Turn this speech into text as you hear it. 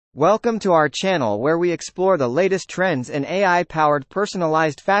Welcome to our channel where we explore the latest trends in AI-powered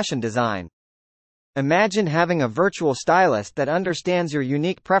personalized fashion design. Imagine having a virtual stylist that understands your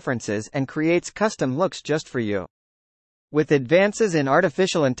unique preferences and creates custom looks just for you. With advances in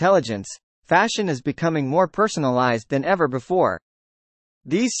artificial intelligence, fashion is becoming more personalized than ever before.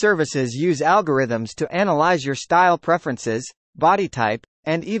 These services use algorithms to analyze your style preferences, body type,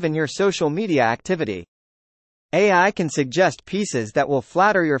 and even your social media activity. AI can suggest pieces that will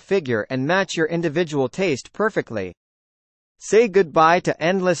flatter your figure and match your individual taste perfectly. Say goodbye to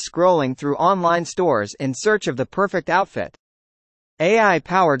endless scrolling through online stores in search of the perfect outfit.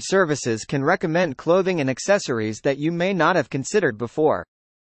 AI-powered services can recommend clothing and accessories that you may not have considered before.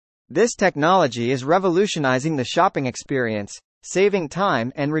 This technology is revolutionizing the shopping experience, saving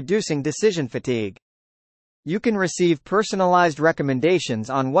time and reducing decision fatigue. You can receive personalized recommendations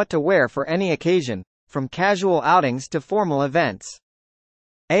on what to wear for any occasion, from casual outings to formal events.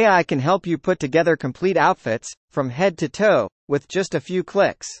 AI can help you put together complete outfits, from head to toe, with just a few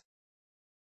clicks.